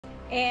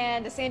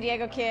And a San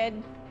Diego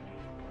kid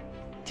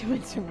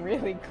doing some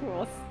really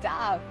cool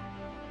stuff.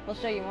 We'll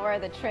show you more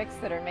of the tricks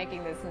that are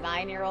making this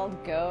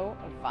 9-year-old go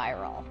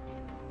viral.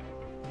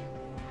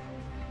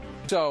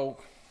 So,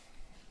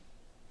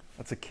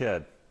 that's a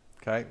kid,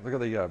 okay? Look at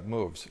the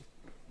moves.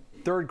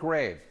 3rd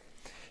grade.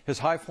 His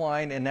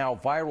high-flying and now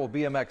viral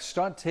BMX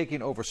stunt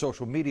taking over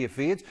social media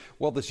feeds.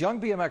 Well, this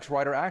young BMX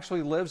rider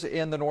actually lives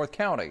in the North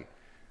County.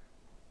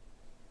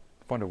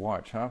 Fun to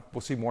watch, huh?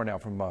 We'll see more now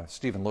from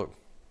Stephen Luke.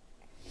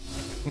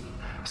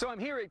 So I'm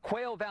here at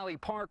Quail Valley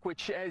Park,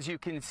 which, as you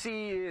can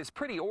see, is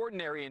pretty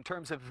ordinary in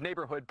terms of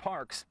neighborhood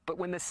parks. But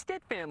when the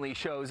Stitt family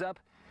shows up,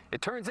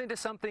 it turns into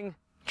something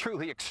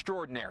truly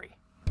extraordinary.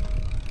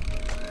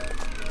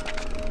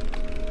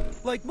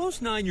 Like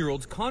most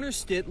 9-year-olds, Connor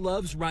Stitt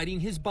loves riding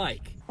his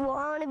bike. I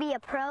want to be a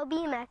pro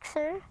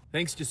BMXer.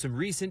 Thanks to some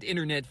recent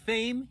internet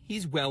fame,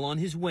 he's well on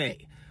his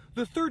way.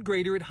 The 3rd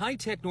grader at High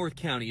Tech North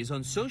County is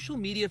on social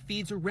media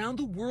feeds around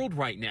the world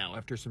right now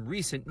after some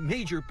recent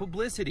major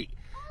publicity.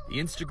 The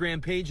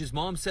Instagram page his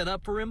mom set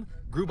up for him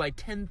grew by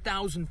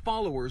 10,000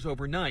 followers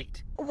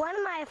overnight. One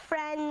of my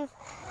friends,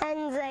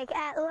 and like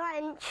at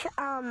lunch,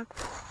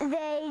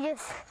 they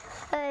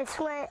just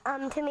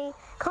went to me,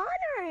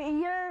 Connor,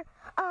 your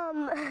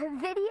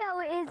video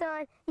is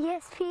on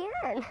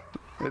ESPN.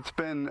 It's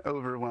been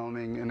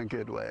overwhelming in a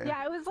good way.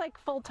 Yeah, I was like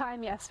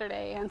full-time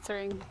yesterday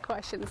answering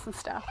questions and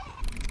stuff.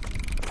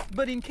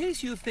 But in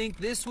case you think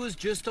this was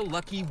just a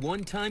lucky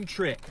one-time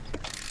trick,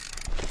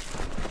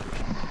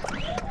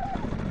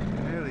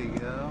 There we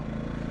go.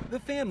 the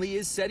family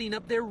is setting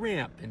up their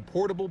ramp and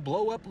portable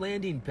blow-up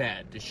landing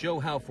pad to show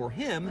how, for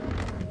him,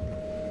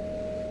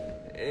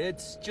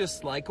 it's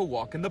just like a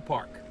walk in the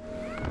park.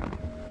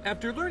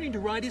 After learning to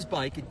ride his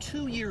bike at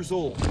 2 years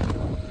old,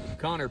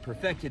 Connor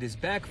perfected his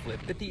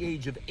backflip at the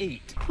age of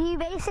 8. You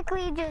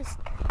basically just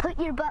put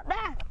your butt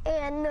back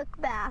and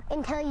look back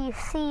until you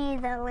see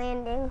the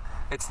landing.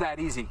 It's that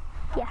easy.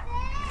 Yeah.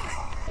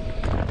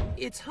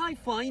 It's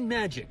high-flying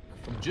magic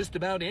from just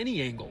about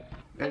any angle.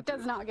 It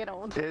does not get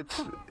old.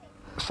 It's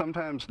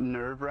sometimes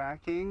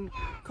nerve-wracking.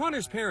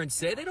 Connor's parents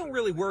say they don't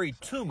really worry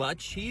too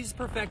much. He's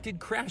perfected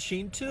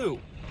crashing too.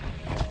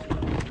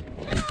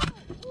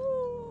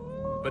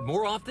 But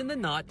more often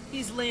than not,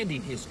 he's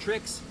landing his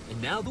tricks,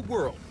 and now the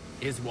world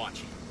is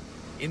watching.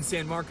 In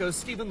San Marcos,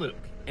 Stephen Luke,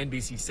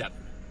 NBC 7.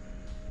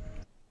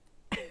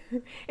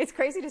 It's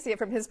crazy to see it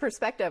from his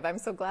perspective. I'm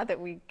so glad that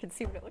we can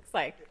see what it looks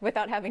like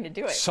without having to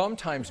do it.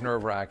 Sometimes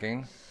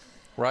nerve-wracking,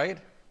 right?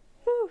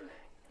 Whew.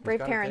 Brave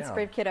got it parents, down.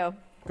 brave kiddo.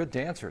 Good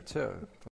dancer, too.